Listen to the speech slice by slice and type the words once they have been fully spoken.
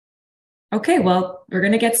Okay, well, we're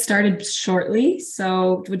going to get started shortly.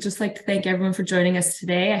 So we'd just like to thank everyone for joining us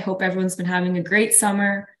today. I hope everyone's been having a great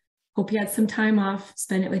summer. Hope you had some time off,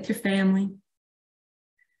 spend it with your family.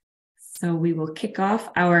 So we will kick off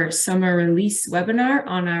our summer release webinar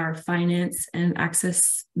on our finance and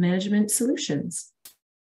access management solutions.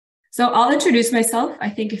 So I'll introduce myself. I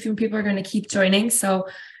think a few people are going to keep joining. So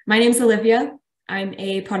my name is Olivia. I'm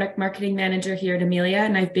a product marketing manager here at Amelia,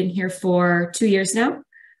 and I've been here for 2 years now.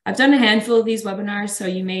 I've done a handful of these webinars, so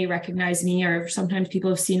you may recognize me, or sometimes people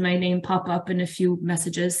have seen my name pop up in a few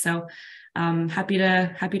messages. So happy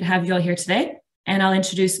to have you all here today. And I'll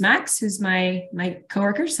introduce Max, who's my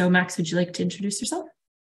coworker. So Max, would you like to introduce yourself?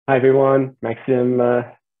 Hi, everyone. Maxim.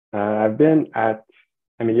 I've been at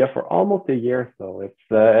Amelia for almost a year, so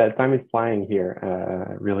it's time is flying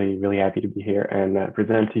here. Really happy to be here and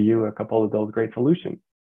present to you a couple of those great solutions.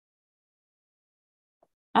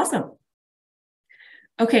 Awesome.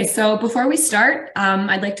 Okay, so before we start,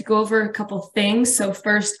 I'd like to go over a couple things. So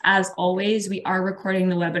first, as always, we are recording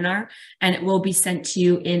the webinar and it will be sent to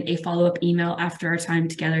you in a follow-up email after our time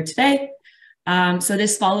together today. So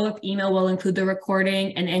this follow-up email will include the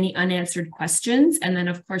recording and any unanswered questions, and then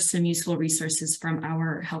of course, some useful resources from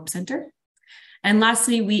our help center. And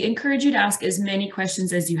lastly, we encourage you to ask as many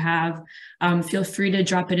questions as you have. Feel free to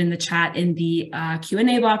drop it in the chat in the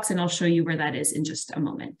Q&A box, and I'll show you where that is in just a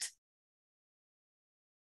moment.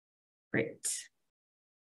 Great.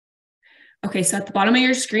 Okay, so at the bottom of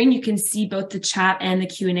your screen, you can see both the chat and the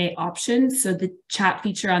Q&A options. So the chat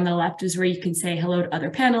feature on the left is where you can say hello to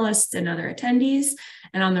other panelists and other attendees.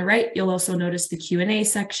 And on the right, you'll also notice the Q&A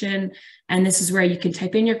section. And this is where you can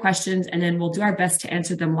type in your questions, and then we'll do our best to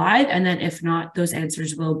answer them live. And then if not, those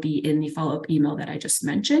answers will be in the follow-up email that I just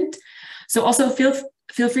mentioned. So also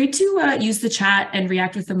feel free to use the chat and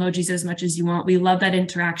react with emojis as much as you want. We love that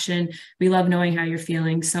interaction. We love knowing how you're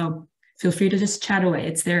feeling. So feel free to just chat away.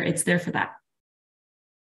 It's there for that.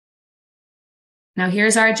 Now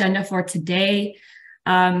here's our agenda for today.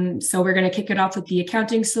 So we're going to kick it off with the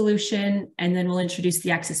accounting solution, and then we'll introduce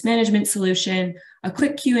the access management solution, a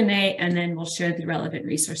quick Q&A, and then we'll share the relevant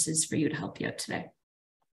resources for you to help you out today.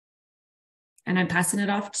 And I'm passing it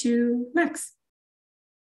off to Max.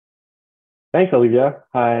 Thanks, Olivia.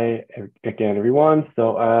 Hi again, everyone.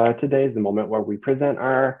 So today is the moment where we present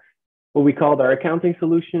what we called our accounting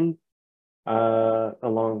solution,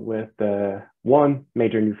 along with one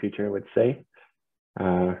major new feature, I would say.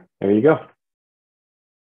 There you go.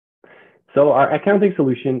 So our accounting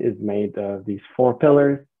solution is made of these 4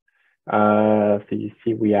 pillars. So you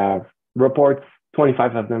see we have reports,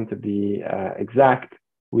 25 of them to be exact.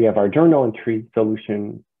 We have our journal entry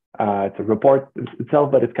solution. It's a report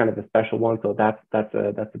itself, but it's kind of a special one. So that's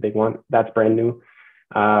a big one. That's brand new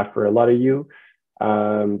for a lot of you.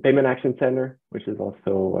 Payment Action Center, which is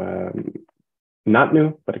also not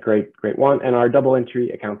new, but a great one. And our double entry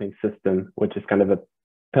accounting system, which is kind of a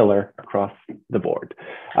pillar across the board.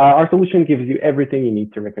 Our solution gives you everything you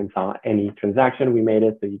need to reconcile any transaction. We made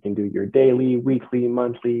it so you can do your daily, weekly,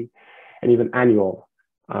 monthly, and even annual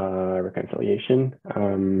reconciliation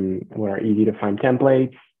with our easy to find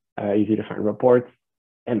templates, easy to find reports,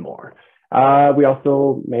 and more. We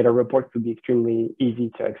also made our reports to be extremely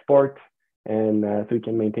easy to export, and so you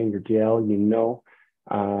can maintain your GL.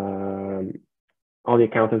 All the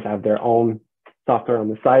accountants have their own software on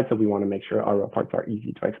the side, so we want to make sure our reports are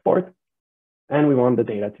easy to export. And we want the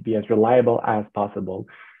data to be as reliable as possible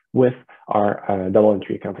with our double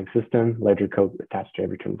entry accounting system, ledger code attached to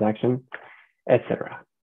every transaction, etc.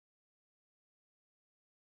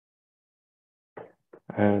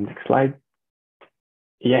 Next slide.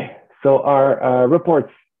 Yeah, so our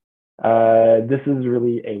reports, this is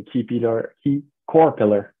really a key core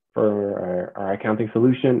pillar for our accounting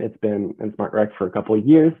solution. It's been in SmartRec for a couple of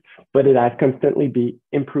years, but it has constantly been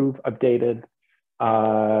improved, updated,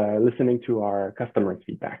 listening to our customers'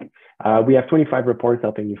 feedback. We have 25 reports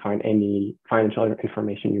helping you find any financial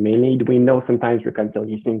information you may need. We know sometimes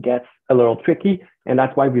reconciliation gets a little tricky, and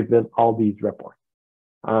that's why we've built all these reports.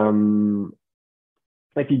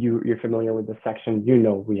 If you're familiar with this section,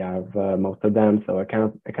 we have most of them. So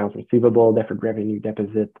accounts receivable, deferred revenue,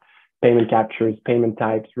 deposit, payment captures, payment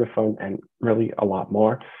types, refund, and really a lot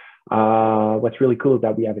more. What's really cool is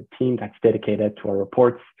that we have a team that's dedicated to our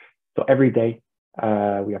reports. So every day,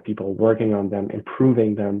 we have people working on them,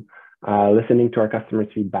 improving them, listening to our customers'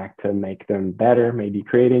 feedback to make them better, maybe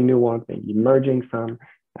creating new ones, maybe merging some,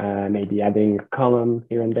 maybe adding a column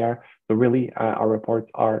here and there. So really, our reports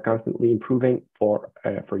are constantly improving for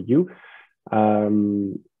you.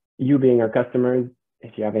 You being our customers,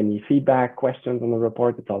 if you have any feedback, questions on the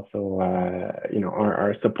report, it's also,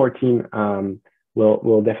 our support team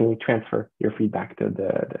we'll definitely transfer your feedback to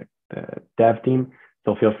the dev team.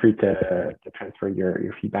 So feel free to transfer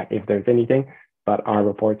your feedback if there's anything, but our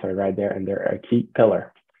reports are right there and they're a key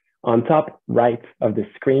pillar. On top right of the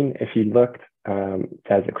screen, if you looked, it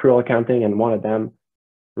says accrual accounting, and one of them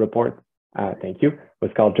report, thank you,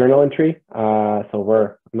 was called journal entry.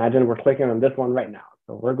 So imagine we're clicking on this one right now.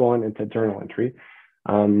 So we're going into journal entry,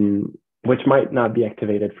 which might not be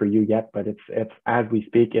activated for you yet, but it's as we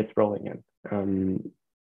speak, it's rolling in.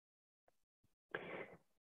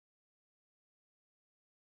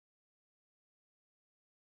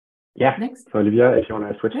 Yeah, next. So Olivia, if you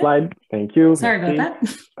want to switch slide, thank you. Sorry about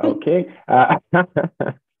that. Okay.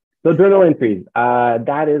 So journal entries,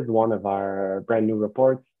 that is one of our brand new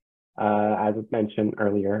reports. As I mentioned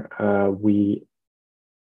earlier, we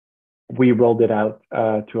rolled it out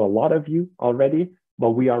to a lot of you already,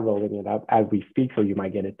 but we are rolling it out as we speak. So you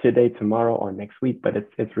might get it today, tomorrow, or next week, but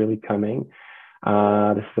it's really coming.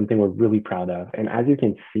 This is something we're really proud of. And as you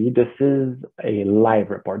can see, this is a live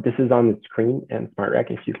report. This is on the screen in SmartRec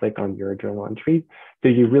if you click on your journal entries. So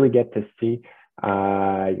you really get to see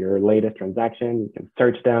your latest transaction. You can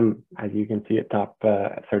search them. As you can see at top,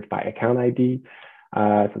 search by account ID.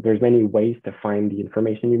 So there's many ways to find the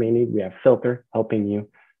information you may need. We have filter helping you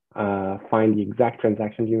find the exact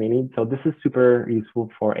transactions you may need. So this is super useful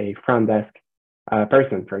for a front desk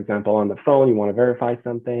person. For example, on the phone, you want to verify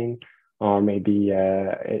something, or maybe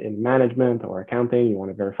in management or accounting, you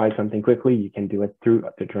want to verify something quickly. You can do it through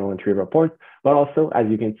the journal entry report. But also, as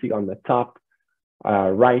you can see on the top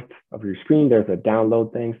right of your screen, there's a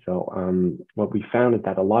download thing. So what we found is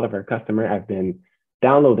that a lot of our customers have been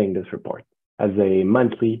downloading this report as a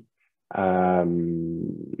monthly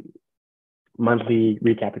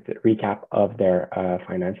recap of their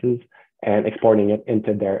finances and exporting it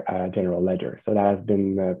into their general ledger. So that has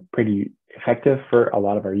been pretty effective for a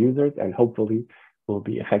lot of our users, and hopefully will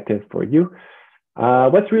be effective for you.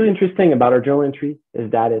 What's really interesting about our journal entry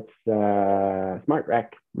is that it's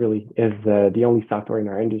SmartRec really is the only software in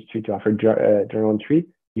our industry to offer journal entry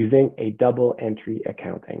using a double entry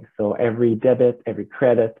accounting. So every debit, every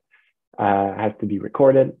credit has to be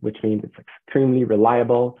recorded, which means it's extremely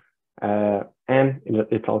reliable. And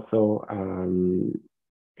it's also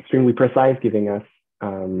extremely precise, giving us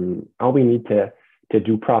all we need to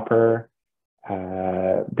do proper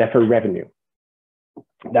deferred revenue.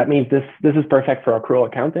 That means this is perfect for accrual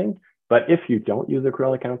accounting, but if you don't use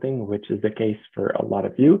accrual accounting, which is the case for a lot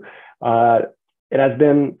of you, it has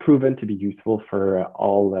been proven to be useful for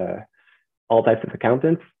all types of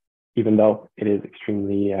accountants, even though it is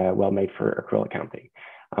extremely well made for accrual accounting.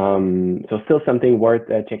 So still something worth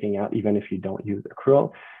checking out, even if you don't use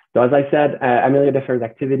accrual. So as I said, Amelia defers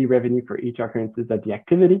activity revenue for each occurrences of the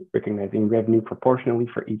activity, recognizing revenue proportionally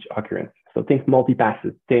for each occurrence. So think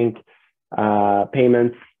multi-passes, think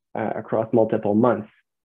payments across multiple months,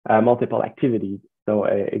 multiple activities. So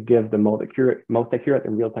it gives the most accurate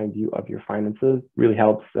and real-time view of your finances, really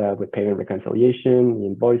helps with payment reconciliation, the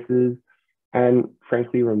invoices, and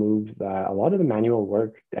frankly removes a lot of the manual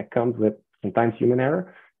work that comes with sometimes human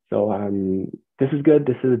error. So this is good.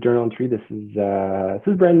 This is a journal entry. This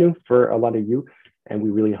is brand new for a lot of you, and we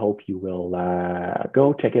really hope you will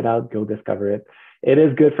go check it out, go discover it. It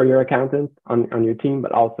is good for your accountants on your team,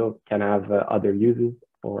 but also can have other uses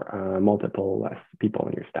for multiple people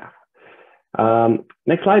on your staff.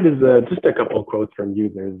 Next slide is just a couple of quotes from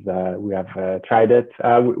users who have tried it.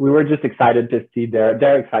 We were just excited to see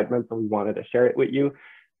their excitement, so we wanted to share it with you.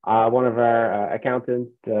 One of our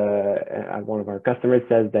accountants, one of our customers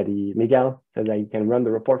says that Miguel says that he can run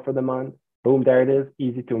the report for the month. Boom, there it is,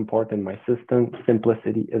 easy to import in my system.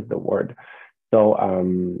 Simplicity is the word. So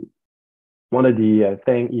one of the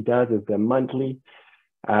things he does is the monthly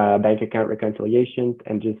bank account reconciliations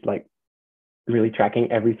and just like really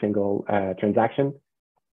tracking every single transaction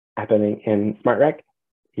happening in SmartRec.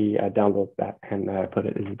 He downloads that and put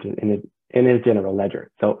it in his general ledger.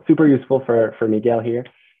 So super useful for Miguel here.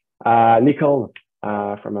 Nicole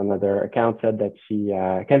from another account said that she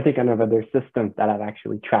can't think of other systems that have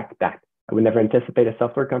actually tracked that. I would never anticipate a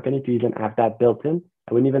software company to even have that built in.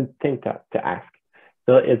 I wouldn't even think to ask.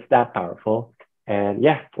 So it's that powerful. And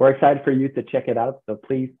yeah, we're excited for you to check it out. So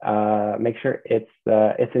please make sure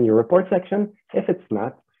it's in your report section. If it's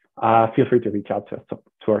not, feel free to reach out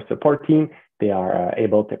to our support team. They are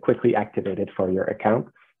able to quickly activate it for your account.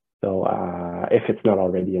 So if it's not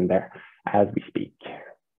already in there as we speak.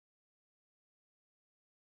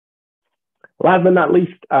 Last but not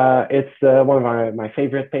least, it's one of my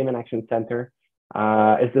favorite payment action center.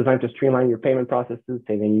 It's designed to streamline your payment processes,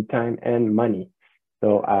 saving you time and money.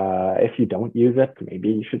 So if you don't use it, maybe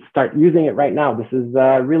you should start using it right now. This is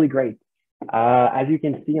really great. As you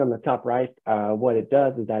can see on the top right, what it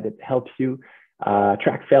does is that it helps you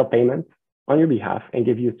track failed payments on your behalf and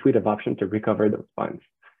give you a suite of options to recover those funds.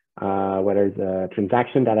 Whether it's a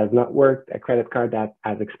transaction that has not worked, a credit card that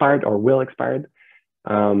has expired or will expire,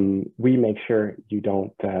 we make sure you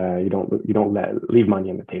don't leave money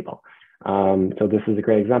on the table. So this is a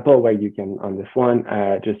great example where you can, on this one,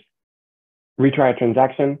 just retry a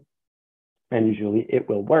transaction, and usually it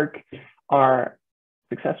will work. Our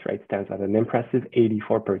success rate stands at an impressive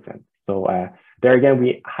 84%. So there again,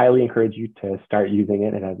 we highly encourage you to start using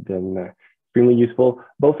it. It has been extremely useful,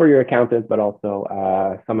 both for your accountants, but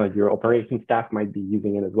also some of your operations staff might be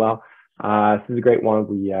using it as well. This is a great one.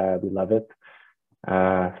 We love it.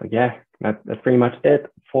 So yeah, that's pretty much it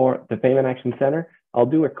for the Payment Action Center. I'll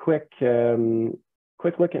do a quick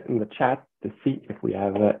look in the chat to see if we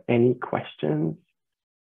have any questions.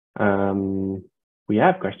 We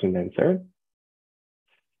have questions answered.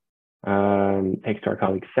 Thanks to our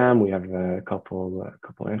colleague Sam, we have a couple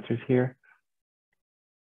answers here.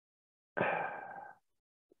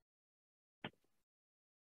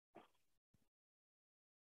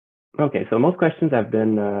 Okay, so most questions have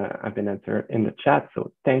been answered in the chat.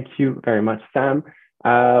 So thank you very much, Sam.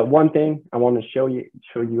 One thing I want to show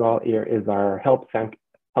you all here is our help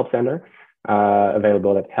center,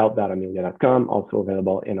 available at help.amelia.com, also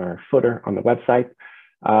available in our footer on the website.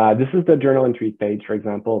 This is the journal entries page, for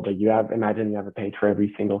example, but imagine you have a page for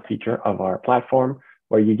every single feature of our platform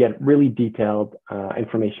where you get really detailed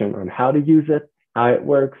information on how to use it, how it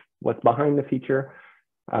works, what's behind the feature,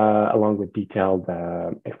 along with detailed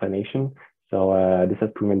explanation. So this has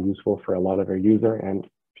proven useful for a lot of our users and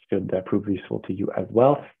should prove useful to you as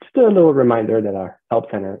well. Just a little reminder that our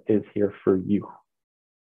help center is here for you.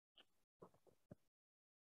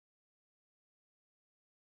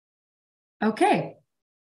 Okay.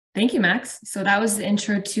 Thank you, Max. So that was the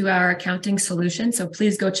intro to our accounting solution. So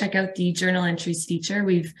please go check out the journal entries feature.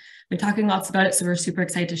 We've been talking lots about it, so we're super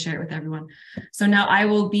excited to share it with everyone. So now I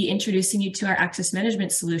will be introducing you to our access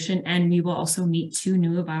management solution, and we will also meet two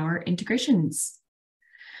new of our integrations.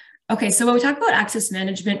 Okay, so when we talk about access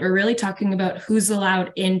management, we're really talking about who's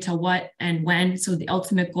allowed into what and when. So the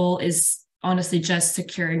ultimate goal is honestly just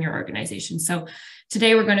securing your organization. So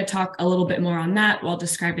today we're going to talk a little bit more on that while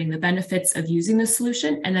describing the benefits of using the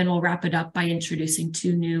solution, and then we'll wrap it up by introducing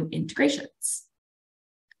two new integrations.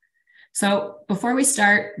 So before we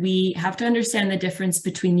start, we have to understand the difference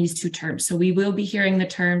between these two terms. So we will be hearing the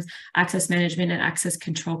terms access management and access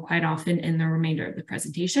control quite often in the remainder of the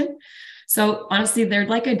presentation. So honestly, they're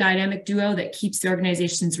like a dynamic duo that keeps the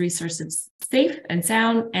organization's resources safe and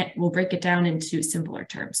sound, and we'll break it down into simpler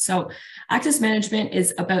terms. So access management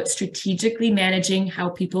is about strategically managing how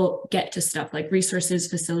people get to stuff like resources,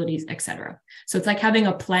 facilities, etc. So it's like having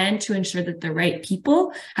a plan to ensure that the right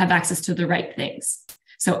people have access to the right things.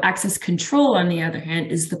 So access control, on the other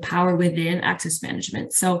hand, is the power within access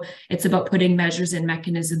management. So it's about putting measures and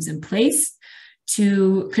mechanisms in place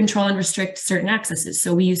to control and restrict certain accesses.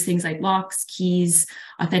 So we use things like locks, keys,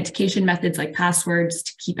 authentication methods like passwords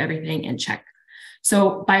to keep everything in check.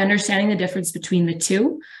 So by understanding the difference between the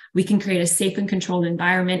two, we can create a safe and controlled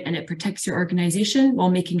environment, and it protects your organization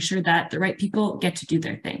while making sure that the right people get to do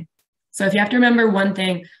their thing. So if you have to remember one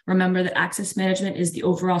thing, remember that access management is the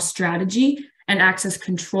overall strategy, and access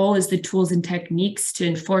control is the tools and techniques to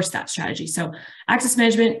enforce that strategy. So access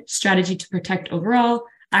management strategy to protect overall,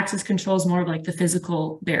 access control is more of like the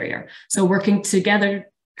physical barrier. So working together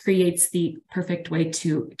creates the perfect way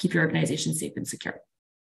to keep your organization safe and secure.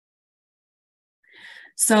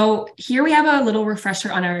 So here we have a little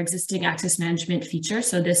refresher on our existing access management feature.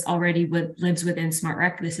 So this already lives within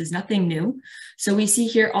SmartRec. This is nothing new. So we see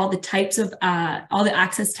here all the types of all the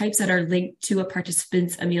access types that are linked to a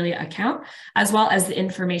participant's Amelia account, as well as the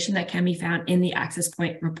information that can be found in the access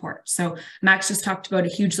point report. So Max just talked about a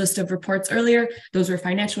huge list of reports earlier. Those were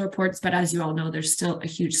financial reports, but as you all know, there's still a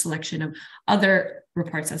huge selection of other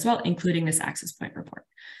reports as well, including this access point report.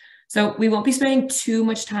 So we won't be spending too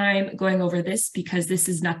much time going over this because this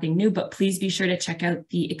is nothing new, but please be sure to check out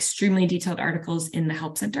the extremely detailed articles in the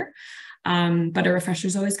Help Center. But a refresher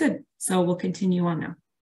is always good. So we'll continue on now.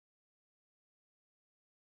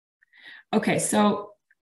 Okay, so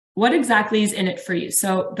what exactly is in it for you?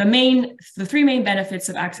 So the three main benefits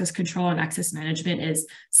of access control and access management is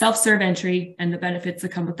self-serve entry and the benefits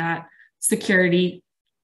that come with that, security,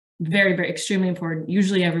 very, very extremely important,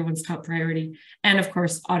 usually everyone's top priority, and of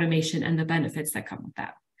course, automation and the benefits that come with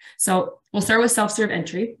that. So we'll start with self-serve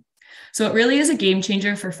entry. So it really is a game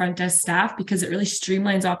changer for front desk staff because it really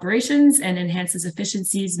streamlines operations and enhances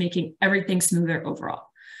efficiencies, making everything smoother overall.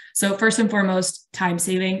 So first and foremost, time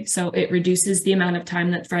saving. So it reduces the amount of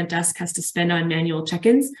time that front desk has to spend on manual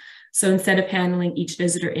check-ins. So instead of handling each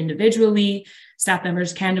visitor individually, staff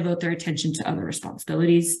members can devote their attention to other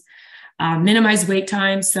responsibilities. Minimize wait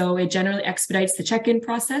time. So it generally expedites the check-in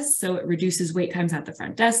process. So it reduces wait times at the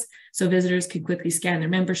front desk. So visitors can quickly scan their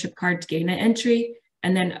membership card to gain an entry.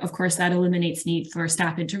 And then, of course, that eliminates need for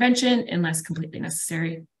staff intervention unless completely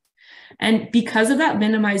necessary. And because of that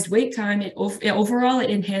minimized wait time, overall it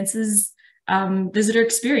enhances visitor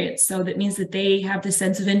experience. So that means that they have the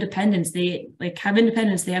sense of independence. They have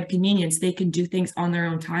independence, they have convenience, they can do things on their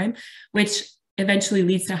own time, which eventually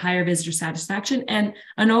leads to higher visitor satisfaction and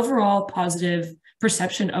an overall positive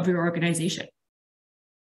perception of your organization.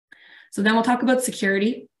 So then we'll talk about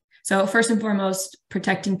security. So first and foremost,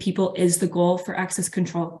 protecting people is the goal for access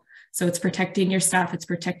control. So it's protecting your staff, it's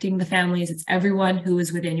protecting the families, it's everyone who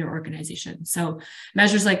is within your organization. So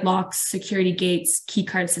measures like locks, security gates, key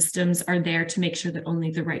card systems are there to make sure that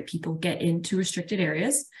only the right people get into restricted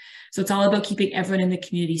areas. So it's all about keeping everyone in the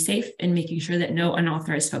community safe and making sure that no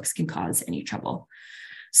unauthorized folks can cause any trouble.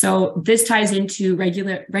 So this ties into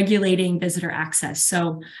regulating visitor access.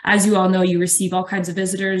 So as you all know, you receive all kinds of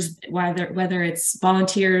visitors, whether it's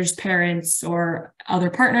volunteers, parents, or other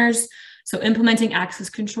partners. So implementing access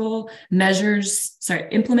control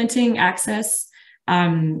implementing access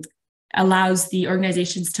allows the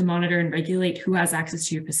organizations to monitor and regulate who has access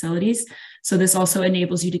to your facilities. So this also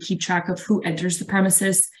enables you to keep track of who enters the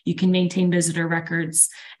premises. You can maintain visitor records,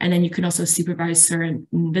 and then you can also supervise certain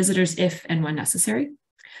visitors if and when necessary.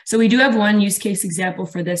 So we do have one use case example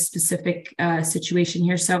for this specific situation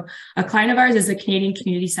here. So a client of ours is a Canadian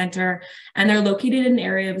community center, and they're located in an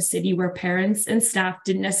area of a city where parents and staff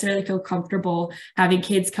didn't necessarily feel comfortable having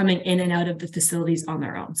kids coming in and out of the facilities on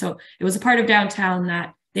their own. So it was a part of downtown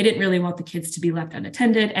that they didn't really want the kids to be left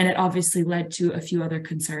unattended, and it obviously led to a few other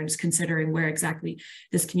concerns considering where exactly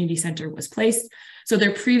this community center was placed. So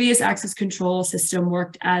their previous access control system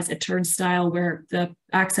worked as a turnstile where the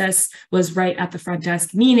access was right at the front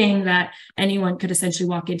desk, meaning that anyone could essentially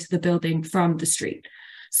walk into the building from the street.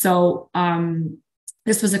 So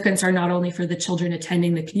this was a concern not only for the children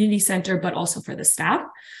attending the community center, but also for the staff.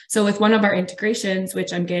 So with one of our integrations,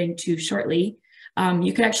 which I'm getting to shortly,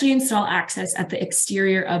 you can actually install access at the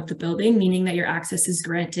exterior of the building, meaning that your access is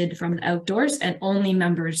granted from the outdoors and only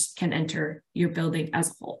members can enter your building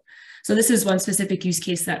as a whole. So this is one specific use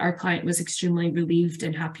case that our client was extremely relieved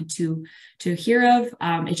and happy to hear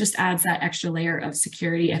of. It just adds that extra layer of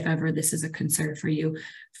security if ever this is a concern for you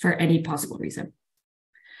for any possible reason.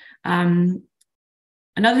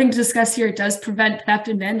 Another thing to discuss here, it does prevent theft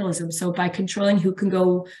and vandalism. So by controlling who can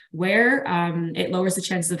go where, it lowers the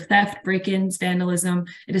chances of theft, break-ins, vandalism.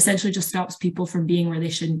 It essentially just stops people from being where they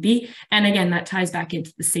shouldn't be. And again, that ties back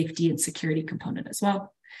into the safety and security component as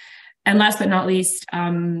well. And last but not least,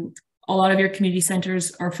 a lot of your community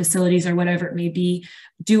centers or facilities or whatever it may be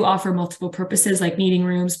do offer multiple purposes like meeting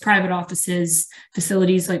rooms, private offices,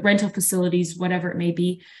 facilities like rental facilities, whatever it may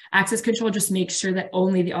be. Access control just makes sure that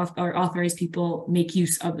only the authorized people make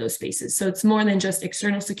use of those spaces. So it's more than just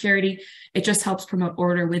external security. It just helps promote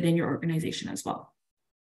order within your organization as well.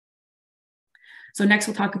 So next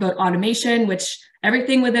we'll talk about automation, which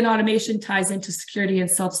everything within automation ties into security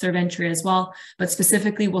and self-serve entry as well. But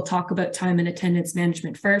specifically, we'll talk about time and attendance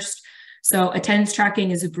management first. So attendance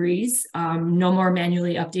tracking is a breeze. No more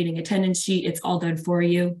manually updating attendance sheet. It's all done for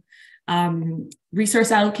you.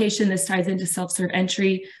 Resource allocation, this ties into self-serve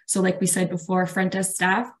entry. So like we said before, front desk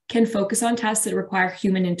staff can focus on tasks that require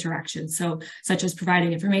human interaction. So such as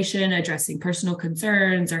providing information, addressing personal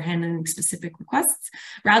concerns, or handling specific requests,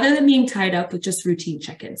 rather than being tied up with just routine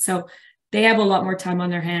check-ins. So they have a lot more time on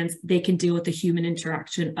their hands. They can deal with the human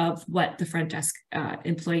interaction of what the front desk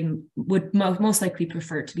employee would most likely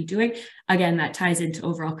prefer to be doing. Again, that ties into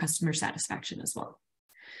overall customer satisfaction as well.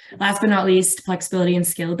 Last but not least, flexibility and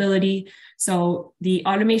scalability. So the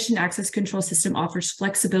automation access control system offers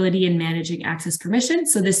flexibility in managing access permission.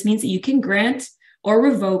 So this means that you can grant or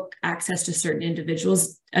revoke access to certain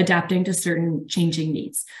individuals, adapting to certain changing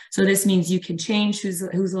needs. So this means you can change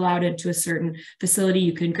who's allowed into a certain facility,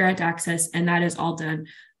 you can grant access, and that is all done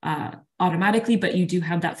automatically, but you do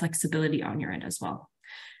have that flexibility on your end as well.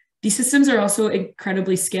 These systems are also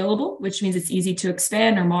incredibly scalable, which means it's easy to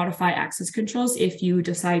expand or modify access controls if you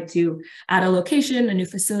decide to add a location, a new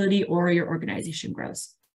facility, or your organization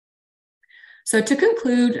grows. So to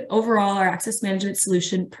conclude, overall, our access management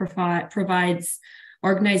solution provides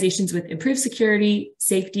organizations with improved security,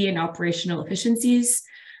 safety, and operational efficiencies.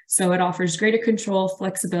 So it offers greater control,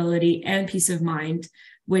 flexibility, and peace of mind,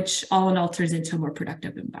 which all in all turns into a more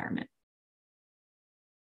productive environment.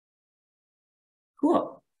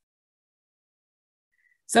 Cool.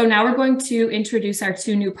 So now we're going to introduce our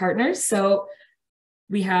two new partners. So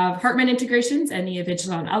we have Hartmann integrations and the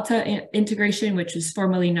Avigilon Alta integration, which was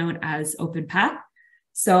formerly known as OpenPath.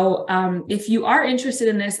 So if you are interested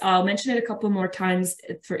in this, I'll mention it a couple more times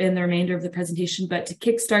in the remainder of the presentation, but to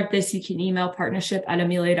kickstart this, you can email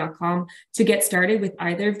partnership@amelia.com to get started with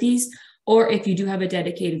either of these. Or if you do have a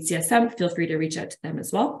dedicated CSM, feel free to reach out to them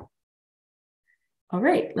as well. All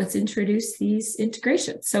right, let's introduce these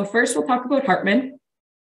integrations. So first we'll talk about Hartmann.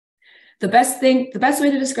 The best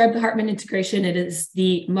way to describe the Hartmann integration, it is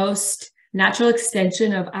the most natural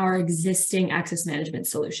extension of our existing access management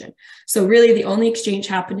solution. So really the only exchange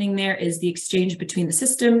happening there is the exchange between the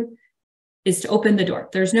system is to open the door.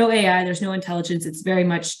 There's no AI, there's no intelligence. It's very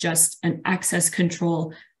much just an access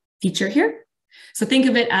control feature here. So think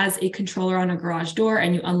of it as a controller on a garage door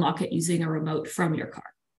and you unlock it using a remote from your car.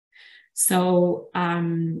 So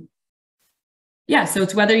so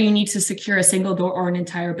it's whether you need to secure a single door or an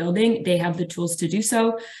entire building, they have the tools to do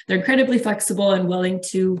so. They're incredibly flexible and willing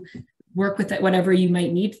to work with it, whatever you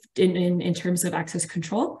might need in terms of access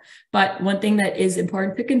control. But one thing that is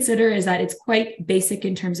important to consider is that it's quite basic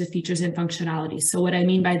in terms of features and functionality. So what I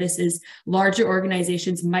mean by this is larger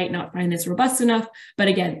organizations might not find this robust enough, but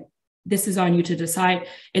again, this is on you to decide.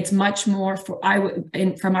 It's much more from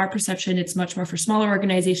our perception, it's much more for smaller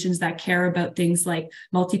organizations that care about things like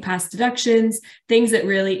multi-pass deductions, things that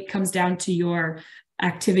really comes down to your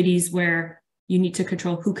activities where you need to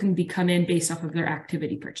control who can come in based off of their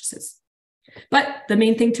activity purchases. But the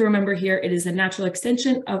main thing to remember here, it is a natural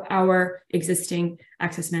extension of our existing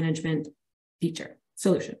access management feature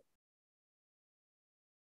solution.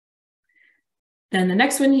 Then the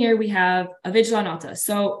next one here, we have Avigilon Alta.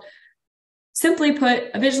 So simply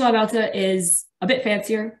put, Avigilon Alta is a bit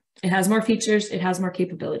fancier. It has more features, it has more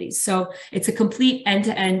capabilities. So it's a complete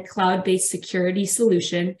end-to-end cloud-based security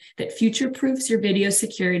solution that future-proofs your video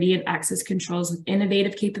security and access controls with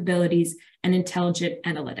innovative capabilities and intelligent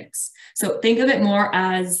analytics. So think of it more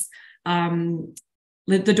as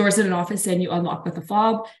the doors in an office and you unlock with a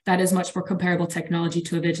fob. That is much more comparable technology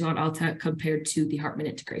to Avigilon Alta compared to the Hartmann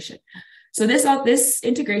integration. So this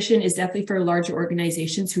integration is definitely for larger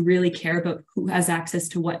organizations who really care about who has access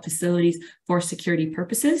to what facilities for security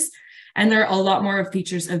purposes. And there are a lot more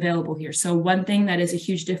features available here. So one thing that is a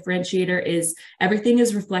huge differentiator is everything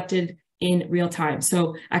is reflected in real time.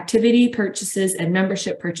 So activity purchases and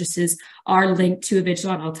membership purchases are linked to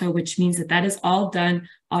Avigilon Alta, which means that that is all done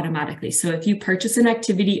automatically. So if you purchase an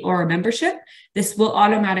activity or a membership, this will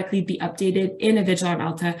automatically be updated in Avigilon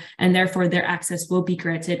Alta, and therefore their access will be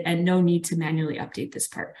granted and no need to manually update this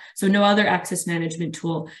part. So no other access management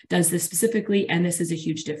tool does this specifically, and this is a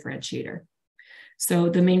huge differentiator. So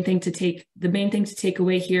the main thing to take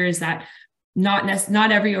away here is that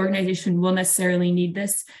not every organization will necessarily need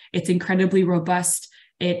this. It's incredibly robust.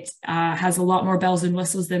 It has a lot more bells and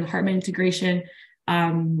whistles than Hartmann integration,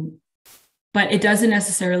 but it doesn't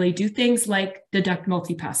necessarily do things like deduct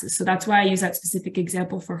multi-passes. So that's why I use that specific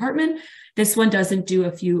example for Hartmann. This one doesn't do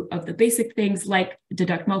a few of the basic things like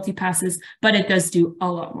deduct multi-passes, but it does do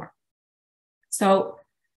a lot more. So,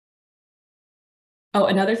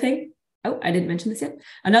 another thing. I didn't mention this yet.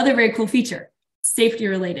 Another very cool feature. Safety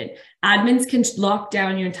related. Admins can lock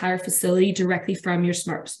down your entire facility directly from your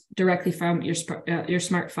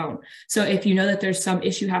smartphone. So if you know that there's some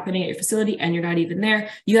issue happening at your facility and you're not even there,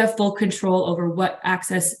 you have full control over what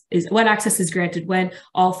access is granted when,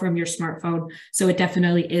 all from your smartphone. So it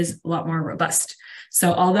definitely is a lot more robust.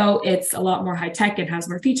 So although it's a lot more high tech and has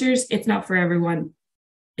more features, it's not for everyone.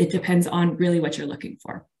 It depends on really what you're looking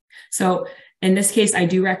for. So in this case, I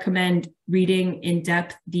do recommend reading in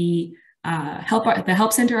depth the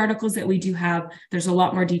help center articles that we do have. There's a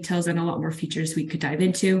lot more details and a lot more features we could dive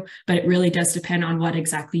into, but it really does depend on what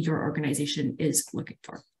exactly your organization is looking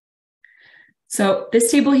for. So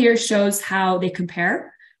this table here shows how they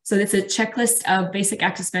compare. So it's a checklist of basic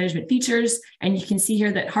access management features. And you can see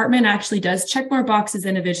here that Hartmann actually does check more boxes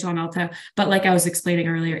than Avigilon Alta, but like I was explaining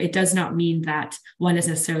earlier, it does not mean that one is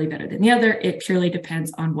necessarily better than the other. It purely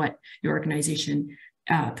depends on what your organization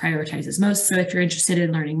prioritizes most. So if you're interested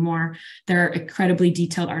in learning more, there are incredibly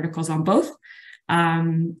detailed articles on both.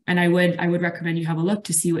 And I would recommend you have a look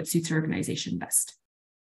to see what suits your organization best.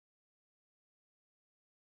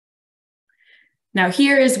 Now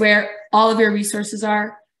here is where all of your resources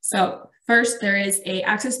are. So first, there is an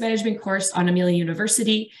access management course on Amelia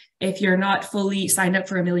University. If you're not fully signed up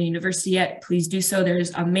for Amelia University yet, please do so.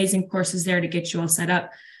 There's amazing courses there to get you all set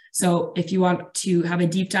up. So if you want to have a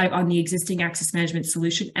deep dive on the existing access management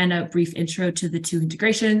solution and a brief intro to the two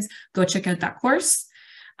integrations, go check out that course.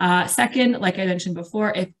 Second, like I mentioned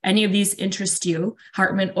before, if any of these interest you,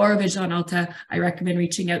 Hartmann or Avigilon Alta, I recommend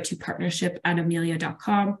reaching out to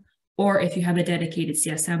partnership@amelia.com. Or if you have a dedicated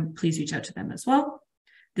CSM, please reach out to them as well.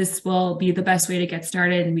 This will be the best way to get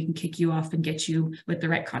started, and we can kick you off and get you with the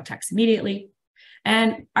right contacts immediately.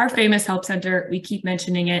 And our famous help center, we keep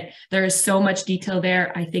mentioning it. There is so much detail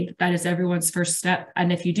there. I think that is everyone's first step.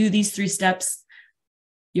 And if you do these 3 steps,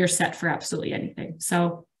 you're set for absolutely anything.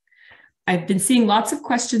 So I've been seeing lots of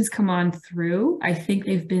questions come on through. I think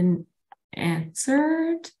they've been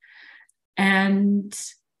answered. And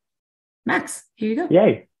Max, here you go.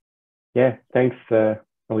 Yay. Yeah, thanks,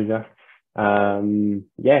 Olivia.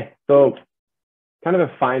 Yeah, so kind of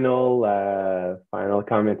a final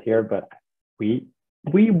comment here, but we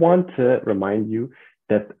want to remind you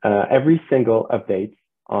that every single updates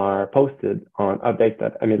are posted on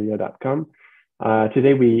updates.amelia.com.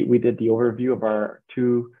 Today we did the overview of our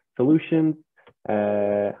 2 solutions,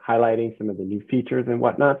 highlighting some of the new features and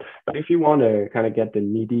whatnot. But if you want to kind of get the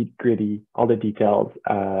nitty gritty, all the details,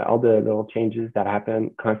 all the little changes that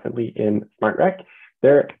happen constantly in SmartRec,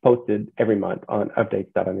 they're posted every month on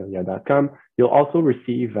updates.amelia.com. You'll also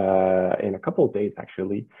receive in a couple of days,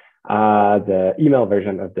 actually, the email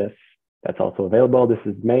version of this that's also available. This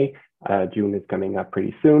is May. June is coming up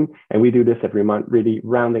pretty soon. And we do this every month, really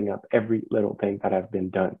rounding up every little thing that has been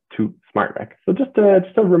done to SmartRec. So just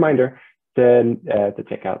a reminder to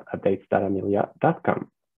check out updates.amelia.com.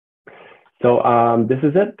 So this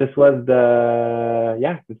is it. This was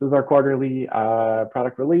our quarterly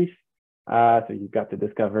product release. So you got to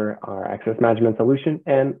discover our access management solution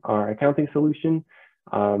and our accounting solution.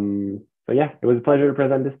 So yeah, it was a pleasure to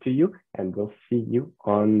present this to you, and we'll see you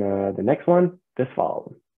on the next one this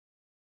fall.